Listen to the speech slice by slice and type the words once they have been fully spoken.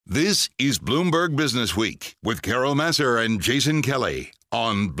This is Bloomberg Business Week with Carol Massar and Jason Kelley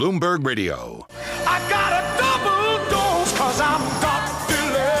on Bloomberg Radio. I got a double dose 'cause I'm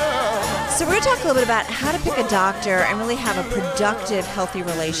doctor-less. So we're going to talk a little bit about how to pick a doctor and really have a productive, healthy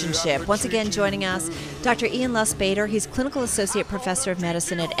relationship. Once again, joining us, Dr. Ian Lustbader. He's Clinical Associate Professor of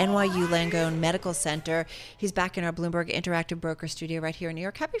Medicine at NYU Langone Medical Center. He's back in our Bloomberg Interactive Broker studio right here in New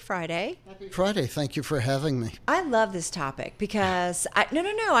York. Happy Friday. Happy Friday. Thank you for having me. I love this topic because,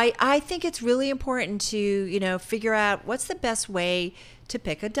 I think it's really important to, figure out what's the best way to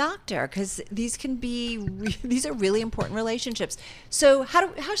pick a doctor, because these are really important relationships. So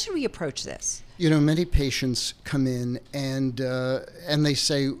how should we approach this? Many patients come in and they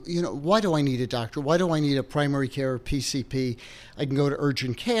say, why do I need a doctor? Why do I need a primary care or PCP? I can go to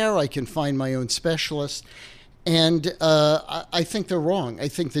urgent care. I can find my own specialist. And I think they're wrong. I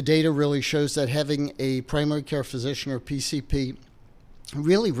think the data really shows that having a primary care physician or PCP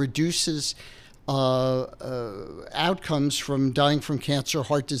really reduces outcomes from dying from cancer,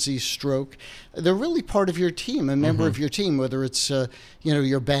 heart disease, stroke. They're really part of your team, a member of your team, whether it's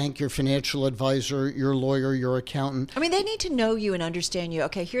your bank, your financial advisor, your lawyer, your accountant. I mean, they need to know you and understand you.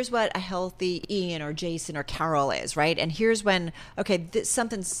 Okay, here's what a healthy Ian or Jason or Carol is, right? And here's when,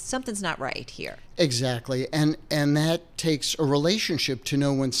 something's not right here. Exactly. And that takes a relationship to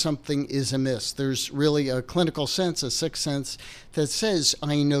know when something is amiss. There's really a clinical sense, a sixth sense that says,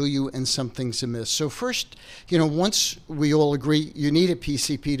 I know you and something's amiss. So first, once we all agree you need a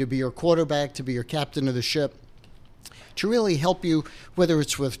PCP to be your quarterback, to be your captain of the ship, to really help you, whether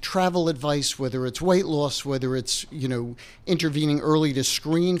it's with travel advice, whether it's weight loss, whether it's, intervening early to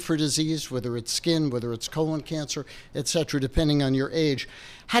screen for disease, whether it's skin, whether it's colon cancer, et cetera, depending on your age.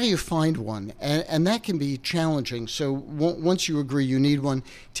 How do you find one? And that can be challenging. So once you agree you need one,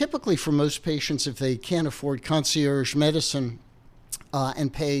 typically for most patients, if they can't afford concierge medicine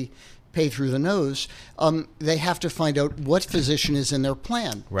and pay through the nose, they have to find out what physician is in their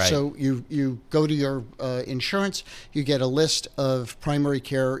plan. Right. So you go to your insurance, you get a list of primary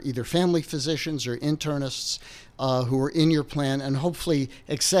care, either family physicians or internists who are in your plan and hopefully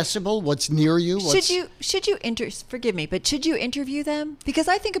accessible, what's near you. Should you interview them? Because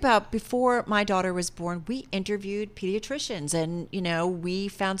I think about before my daughter was born, we interviewed pediatricians and, we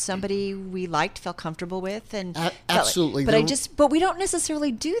found somebody we liked, felt comfortable with. And absolutely. But we don't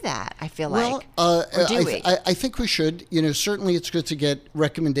necessarily do that, I feel like. Or do we? I think we should. Certainly it's good to get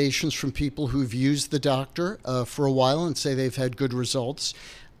recommendations from people who've used the doctor for a while and say they've had good results.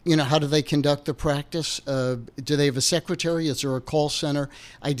 How do they conduct the practice? Do they have a secretary? Is there a call center?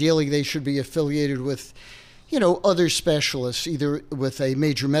 Ideally, they should be affiliated with, other specialists, either with a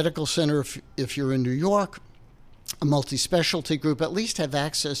major medical center if you're in New York, a multi-specialty group, at least have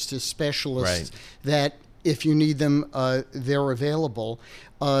access to specialists that if you need them, they're available.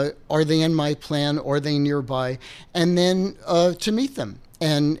 Are they in my plan? Are they nearby? And then to meet them.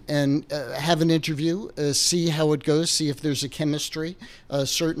 And have an interview, see how it goes, see if there's a chemistry.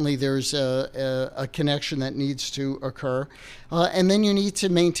 Certainly there's a connection that needs to occur. And then you need to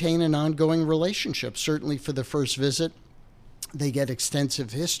maintain an ongoing relationship. Certainly for the first visit, they get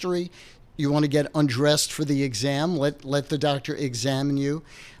extensive history. You want to get undressed for the exam, let the doctor examine you.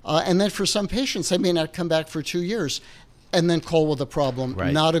 And then for some patients, they may not come back for 2 years. And then call with a problem.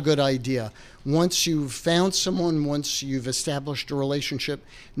 Right. Not a good idea. Once you've found someone, once you've established a relationship,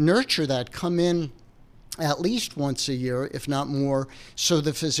 nurture that. Come in at least once a year, if not more, so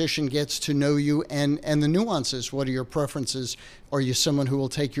the physician gets to know you and the nuances. What are your preferences? Are you someone who will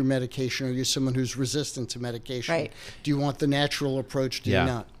take your medication? Are you someone who's resistant to medication? Right. Do you want the natural approach? Do you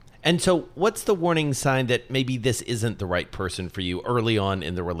not? And so what's the warning sign that maybe this isn't the right person for you early on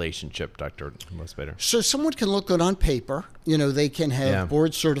in the relationship, Dr. Lustbader? So someone can look good on paper. They can have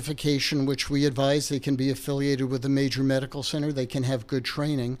board certification, which we advise. They can be affiliated with a major medical center. They can have good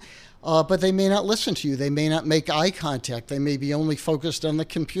training. But they may not listen to you. They may not make eye contact. They may be only focused on the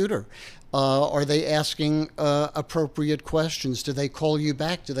computer. Are they asking appropriate questions? Do they call you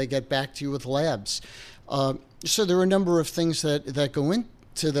back? Do they get back to you with labs? So there are a number of things that go into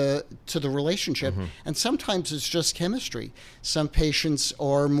the relationship, and sometimes it's just chemistry. Some patients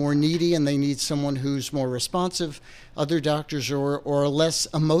are more needy and they need someone who's more responsive. Other doctors are less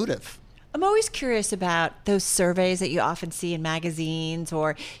emotive. I'm always curious about those surveys that you often see in magazines,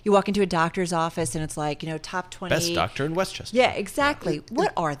 or you walk into a doctor's office and it's like, top 20. Best doctor in Westchester. Yeah, exactly.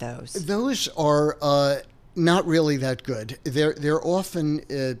 What are those? Those are not really that good. They're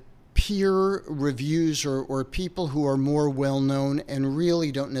often peer reviews or people who are more well-known and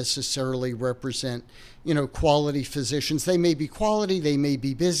really don't necessarily represent, quality physicians. They may be quality, they may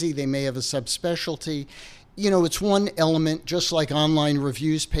be busy, they may have a subspecialty. it's one element, just like online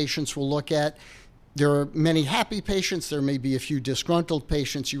reviews patients will look at. There are many happy patients. There may be a few disgruntled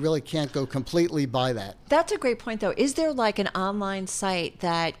patients. You really can't go completely by that. That's a great point, though. Is there like an online site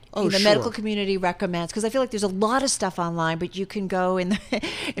that the sure. medical community recommends? Because I feel like there's a lot of stuff online, but you can go and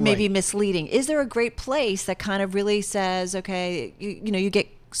it may be misleading. Is there a great place that kind of really says, okay, you get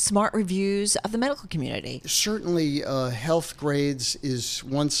smart reviews of the medical community? Certainly, Health Grades is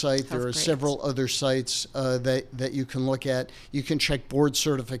one site. There are several other sites that you can look at. You can check board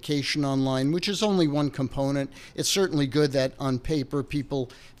certification online, which is only one component. It's certainly good that on paper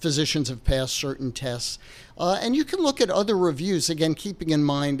physicians have passed certain tests. And you can look at other reviews, again, keeping in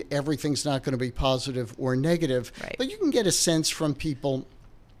mind everything's not going to be positive or negative, but you can get a sense from people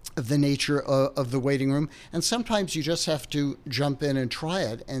of the nature of the waiting room. And sometimes you just have to jump in and try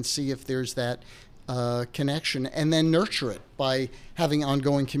it and see if there's that connection, and then nurture it by having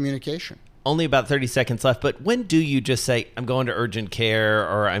ongoing communication. Only about 30 seconds left, but when do you just say, I'm going to urgent care,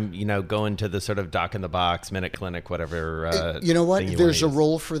 or I'm, going to the sort of doc in the box, minute clinic, whatever? You know what? There's a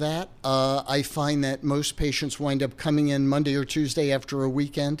role for that. I find that most patients wind up coming in Monday or Tuesday after a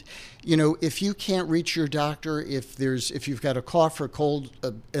weekend. If you can't reach your doctor, if you've got a cough or cold,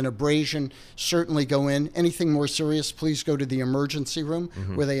 an abrasion, certainly go in. Anything more serious, please go to the emergency room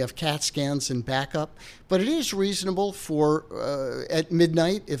where they have CAT scans and backup. But it is reasonable for at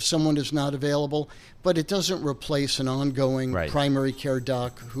midnight if someone is not available, but it doesn't replace an ongoing primary care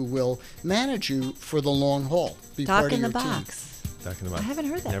doc who will manage you for the long haul. Be doc part in of the your box. Team. Doc in the box. I haven't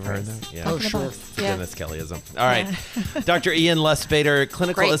heard that. Never heard that? Yeah. Oh, sure. Goodness, Kelleyism. All right. Dr. Ian Lustbader,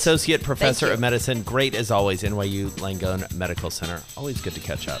 Clinical Associate Professor of Medicine. Great as always, NYU Langone Medical Center. Always good to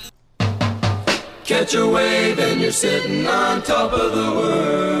catch up. Catch a wave and you're sitting on top of the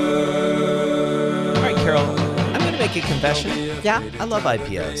world. All right, Carol, I'm going to make a confession. Yeah? I love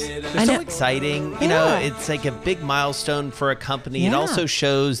IPOs. They're so exciting. It's like a big milestone for a company. It also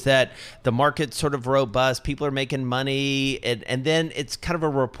shows that the market's sort of robust. People are making money. And then it's kind of a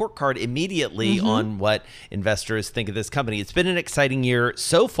report card immediately on what investors think of this company. It's been an exciting year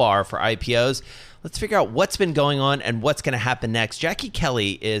so far for IPOs. Let's figure out what's been going on and what's going to happen next. Jackie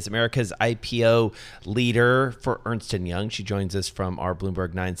Kelley is America's IPO leader for Ernst Young. She joins us from our Bloomberg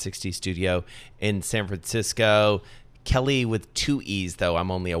 960 studio in San Francisco. Kelley with two E's, though. I'm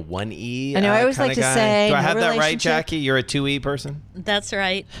only a one E. I know. I always like to say. Do I have that right, Jackie? You're a 2E person? That's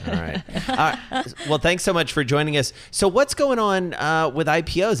right. All right. Well, thanks so much for joining us. So what's going on with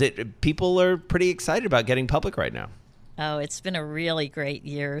IPOs? People are pretty excited about getting public right now. Oh, it's been a really great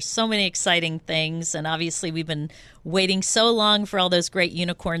year. So many exciting things. And obviously, we've been waiting so long for all those great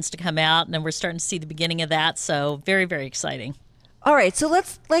unicorns to come out. And then we're starting to see the beginning of that. So very, very exciting. All right, so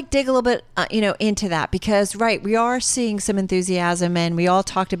let's dig a little bit, into that because, we are seeing some enthusiasm, and we all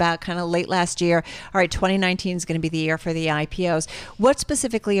talked about kind of late last year. All right, 2019 is going to be the year for the IPOs. What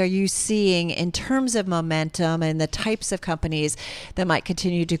specifically are you seeing in terms of momentum and the types of companies that might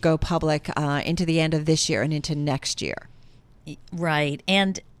continue to go public into the end of this year and into next year? Right,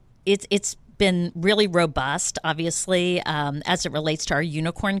 and it's been really robust, obviously, as it relates to our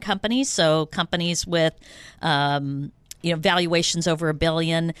unicorn companies. So companies with valuations over $1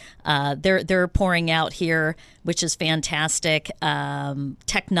 billion. They're pouring out here, which is fantastic.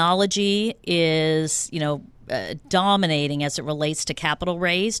 Technology is, dominating as it relates to capital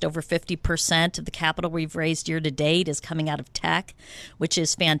raised. Over 50% of the capital we've raised year to date is coming out of tech, which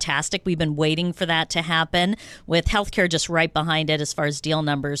is fantastic. We've been waiting for that to happen, with healthcare just right behind it as far as deal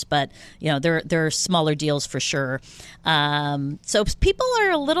numbers, but there are smaller deals for sure. So people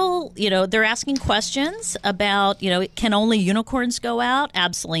are a little, they're asking questions about, can only unicorns go out?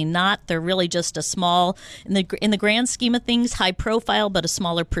 Absolutely not. They're really just a small, in the grand scheme of things, high profile, but a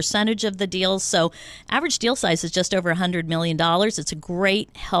smaller percentage of the deals. So average deal size is just over $100 million. It's a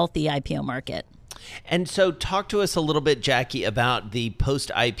great, healthy IPO market. And so talk to us a little bit, Jackie, about the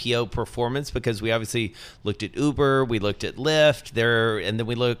post-IPO performance, because we obviously looked at Uber, we looked at Lyft, and then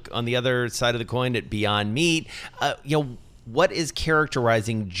we look on the other side of the coin at Beyond Meat. What is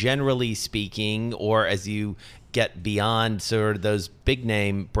characterizing, generally speaking, or as you get beyond sort of those big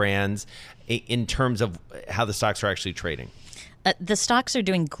name brands, in terms of how the stocks are actually trading? The stocks are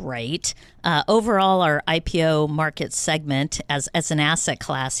doing great. Overall, our IPO market segment as an asset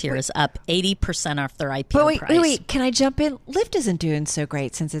class here is up 80% off their IPO price. Wait. Can I jump in? Lyft isn't doing so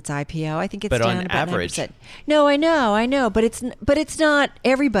great since its IPO. I think it's down on about average. 9%. No, I know. But it's not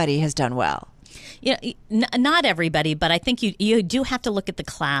everybody has done well. Not everybody, but I think you do have to look at the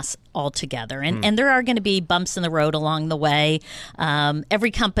class altogether. And there are going to be bumps in the road along the way.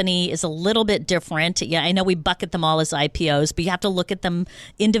 Every company is a little bit different. Yeah, I know we bucket them all as IPOs, but you have to look at them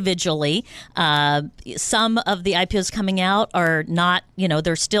individually. Some of the IPOs coming out are not,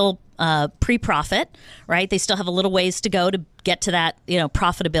 they're still pre-profit, right? They still have a little ways to go to get to that,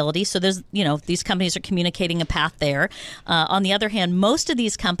 profitability. So there's, these companies are communicating a path there. On the other hand, most of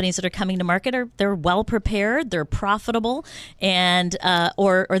these companies that are coming to market they're well prepared, they're profitable, and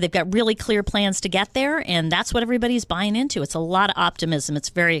or they've got really clear plans to get there, and that's what everybody's buying into. It's a lot of optimism. It's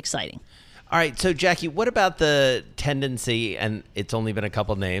very exciting. All right, so Jackie, what about the tendency, and it's only been a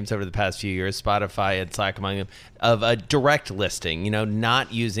couple names over the past few years, Spotify and Slack among them, of a direct listing,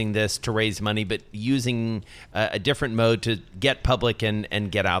 not using this to raise money, but using a different mode to get public and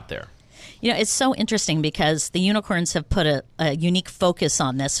get out there? It's so interesting because the unicorns have put a unique focus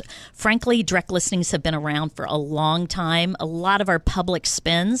on this. Frankly, direct listings have been around for a long time. A lot of our public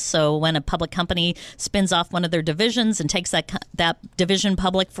spins, so when a public company spins off one of their divisions and takes that division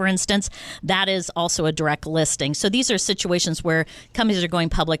public, for instance, that is also a direct listing. So these are situations where companies that are going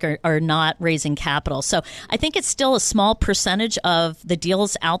public are not raising capital. So I think it's still a small percentage of the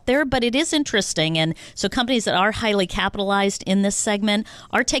deals out there, but it is interesting. And so companies that are highly capitalized in this segment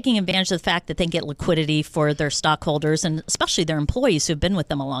are taking advantage of the fact that they get liquidity for their stockholders and especially their employees who've been with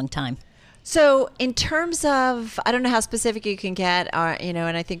them a long time. So in terms of, I don't know how specific you can get, and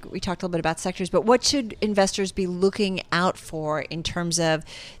I think we talked a little bit about sectors, but what should investors be looking out for in terms of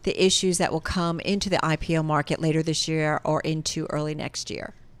the issues that will come into the IPO market later this year or into early next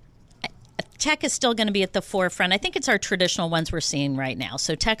year? Tech is still going to be at the forefront. I think it's our traditional ones we're seeing right now.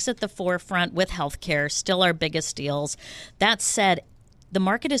 So tech's at the forefront with healthcare, still our biggest deals. That said, the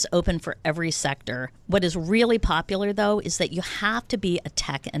market is open for every sector. What is really popular, though, is that you have to be a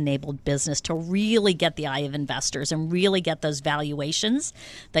tech-enabled business to really get the eye of investors and really get those valuations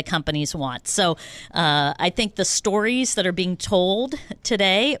that companies want. So I think the stories that are being told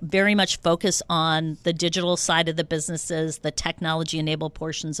today very much focus on the digital side of the businesses, the technology-enabled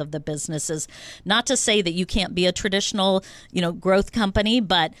portions of the businesses. Not to say that you can't be a traditional, growth company,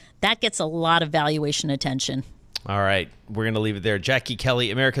 but that gets a lot of valuation attention. All right, we're going to leave it there. Jackie Kelley,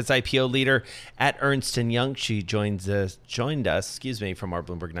 America's IPO leader at Ernst Young. She joined us, from our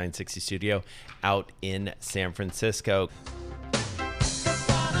Bloomberg 960 studio out in San Francisco.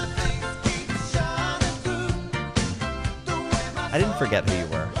 I didn't forget who you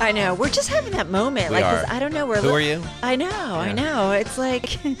were. I know. We're just having that moment. We are. I don't know. Who are you? I know. It's like,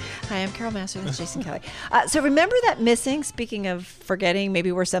 hi, I'm Carol Massar. That's Jason Kelley. So remember that missing, speaking of forgetting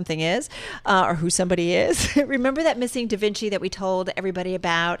maybe where something is or who somebody is, remember that missing Da Vinci that we told everybody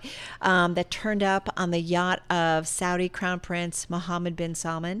about that turned up on the yacht of Saudi Crown Prince Mohammed bin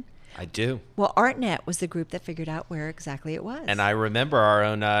Salman? I do. Well, Artnet was the group that figured out where exactly it was. And I remember our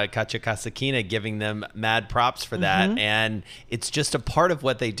own Katja Kasakina giving them mad props for that. Mm-hmm. And it's just a part of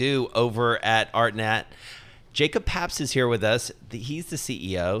what they do over at Artnet. Jacob Pabst is here with us. He's the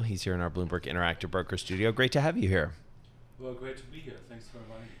CEO. He's here in our Bloomberg Interactive Broker studio. Great to have you here. Well, great to be here. Thanks for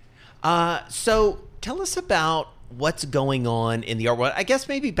inviting me. So tell us about what's going on in the art world. I guess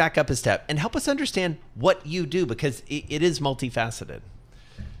maybe back up a step and help us understand what you do, because it is multifaceted.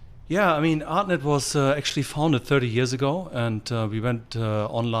 Yeah, Artnet was actually founded 30 years ago, and we went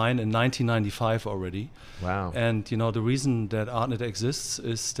online in 1995 already. Wow. And, the reason that Artnet exists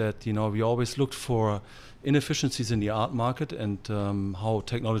is that, we always looked for inefficiencies in the art market and how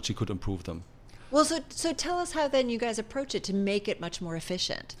technology could improve them. Well, so tell us how then you guys approach it to make it much more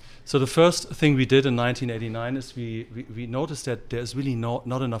efficient. So the first thing we did in 1989 is we noticed that there's really not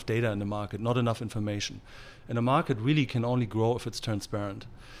enough data in the market, not enough information. And the market really can only grow if it's transparent.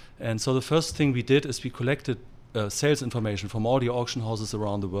 And so the first thing we did is we collected sales information from all the auction houses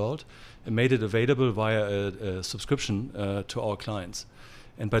around the world and made it available via a subscription to our clients.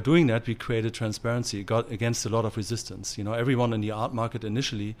 And by doing that, we created transparency, got against a lot of resistance. Everyone in the art market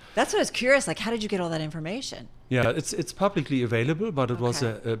initially. That's what I was curious. Like, how did you get all that information? Yeah, it's publicly available, but it was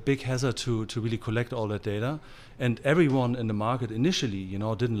a big hazard to really collect all that data. And everyone in the market initially,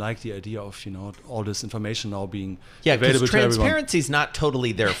 didn't like the idea of, all this information now being available to everyone. Transparency is not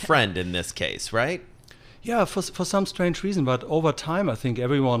totally their friend in this case, right? Yeah, for some strange reason, but over time, I think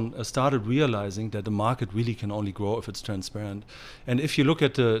everyone started realizing that the market really can only grow if it's transparent. And if you look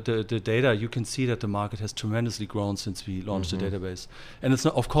at the data, you can see that the market has tremendously grown since we launched the database. And it's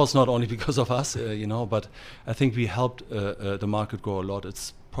not, of course, not only because of us, but I think we helped the market grow a lot.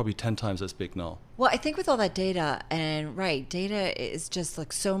 It's probably 10 times as big now. Well, I think with all that data, and data is just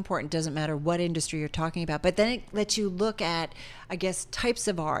like so important. Doesn't matter what industry you're talking about, but then it lets you look at, I guess, types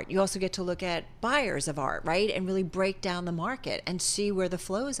of art. You also get to look at buyers of art, right, and really break down the market and see where the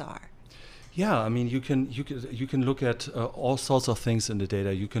flows are. Yeah, I mean, you can look at all sorts of things in the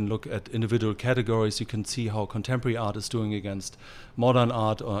data. You can look at individual categories. You can see how contemporary art is doing against modern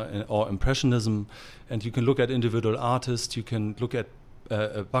art or impressionism, and you can look at individual artists. You can look at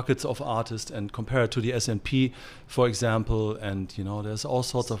buckets of artists and compare it to the S&P, for example. And there's all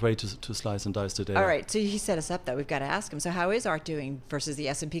sorts of ways to slice and dice the data. All right, so he set us up that we've got to ask him. So how is art doing versus the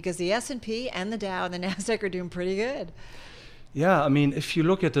S&P? Because the S&P and the Dow and the Nasdaq are doing pretty good. Yeah, I mean, if you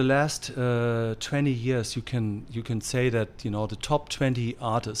look at the last 20 years, you can say that the top 20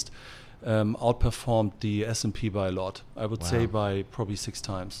 artists outperformed the S&P by a lot. I would say by probably 6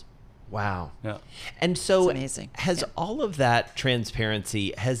 times. Wow. Yeah. And so it's amazing. Has all of that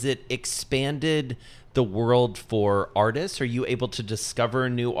transparency, has it expanded the world for artists? Are you able to discover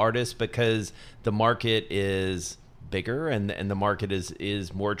new artists because the market is bigger and the market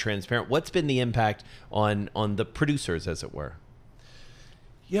is more transparent? What's been the impact on the producers, as it were?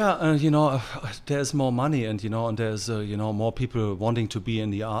 Yeah, there's more money and there's more people wanting to be in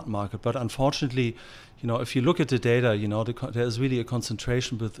the art market. But unfortunately, if you look at the data, there's really a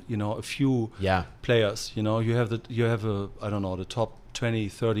concentration with a few players. You have the top 20,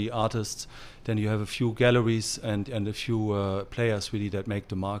 30 artists. Then you have a few galleries and a few players really that make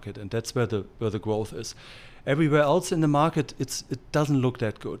the market, and that's where the growth is. Everywhere else in the market, it doesn't look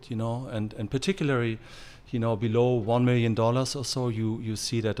that good, and particularly, below $1 million or so, you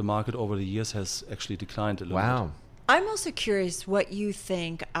see that the market over the years has actually declined a little bit. I'm also curious what you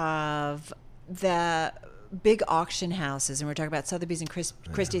think of the big auction houses, and we're talking about Sotheby's and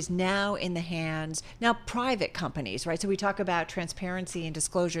Christie's, now in the hands, now private companies, right? So we talk about transparency and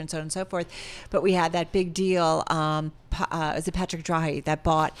disclosure and so on and so forth, but we had that big deal, is it Patrick Drahi that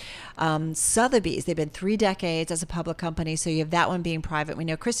bought Sotheby's? They've been 3 decades as a public company, so you have that one being private. We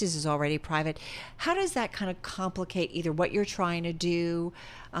know Christie's is already private. How does that kind of complicate either what you're trying to do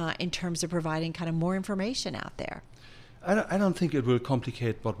in terms of providing kind of more information out there? I don't think it will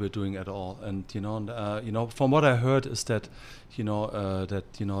complicate what we're doing at all. And from what I heard is that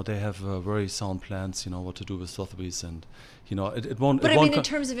they have very sound plans, what to do with Sotheby's, and it won't. But I mean, in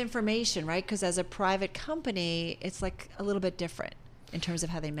terms of information, right? Because as a private company, it's like a little bit different in terms of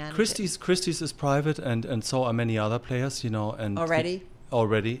how they manage it. Christie's is private, and so are many other players, and already,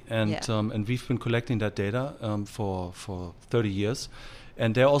 and we've been collecting that data for 30 years.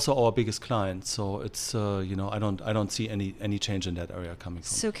 And they're also our biggest client, so it's I don't see any change in that area coming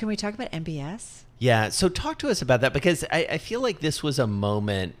from. So can we talk about MBS? Yeah, so talk to us about that, because I feel like this was a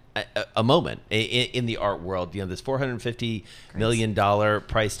moment in the art world. This $450 million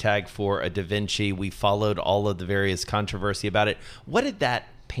price tag for a Da Vinci. We followed all of the various controversy about it. What does that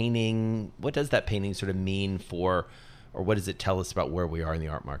painting sort of mean for, or what does it tell us about where we are in the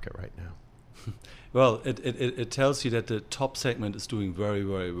art market right now? Well, it tells you that the top segment is doing very,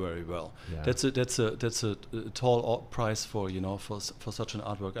 very, very well. Yeah. That's a tall price for such an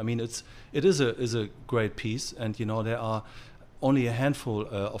artwork. I mean, it is a great piece, and there are only a handful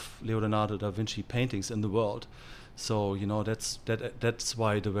of Leonardo da Vinci paintings in the world. So that's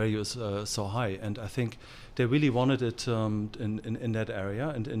why the value is so high, and I think they really wanted it in that area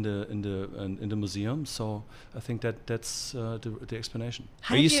and in the museum. So I think that's the explanation.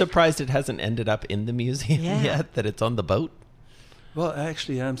 Are you surprised it hasn't ended up in the museum yet? That it's on the boat? Well, I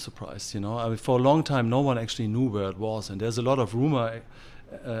actually am surprised. I mean, for a long time, no one actually knew where it was, and there's a lot of rumor.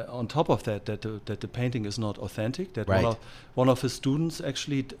 On top of that the painting is not authentic. That one of his students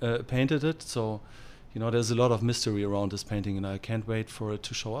actually painted it. So. There's a lot of mystery around this painting, and I can't wait for it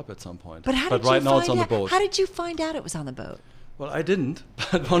to show up at some point. But right now it's on the boat. How did you find out it was on the boat? Well, I didn't,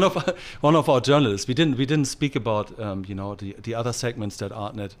 but one of our journalists. We didn't speak about the other segments that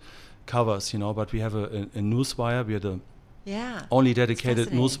Artnet covers. But we have a newswire. We are the only dedicated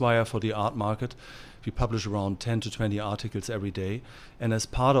newswire for the art market. We publish around 10 to 20 articles every day, and as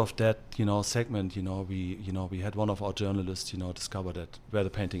part of that, segment, we had one of our journalists, discover that where the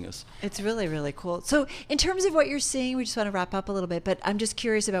painting is. It's really, really cool. So, in terms of what you're seeing, we just want to wrap up a little bit, but I'm just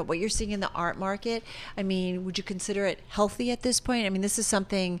curious about what you're seeing in the art market. I mean, would you consider it healthy at this point? I mean, this is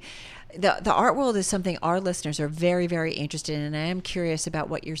something. The art world is something our listeners are very, very interested in, and I am curious about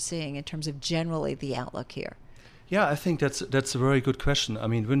what you're seeing in terms of generally the outlook here. Yeah, I think that's a very good question. I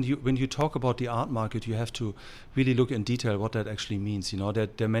mean, when you talk about the art market, you have to really look in detail what that actually means. You know, there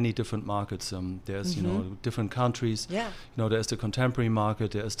are many different markets. There's different countries. Yeah. You know, there's the contemporary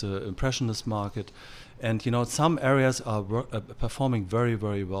market, there's the impressionist market, and some areas are performing very,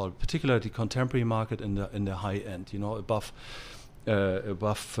 very well. Particularly the contemporary market in the high end. You know, above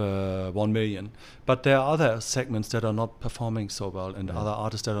 1 million. But there are other segments that are not performing so well, and other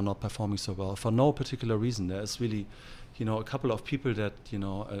artists that are not performing so well for no particular reason. There's really, a couple of people that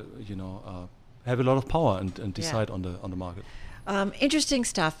have a lot of power and decide on the market. Interesting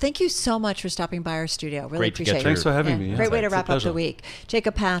stuff. Thank you so much for stopping by our studio. Really Great to get appreciate it. Thanks for having me. Great way to It's a wrap up the pleasure. week.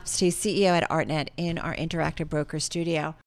 Jacob Pabst, he's CEO at Artnet in our Interactive Broker studio.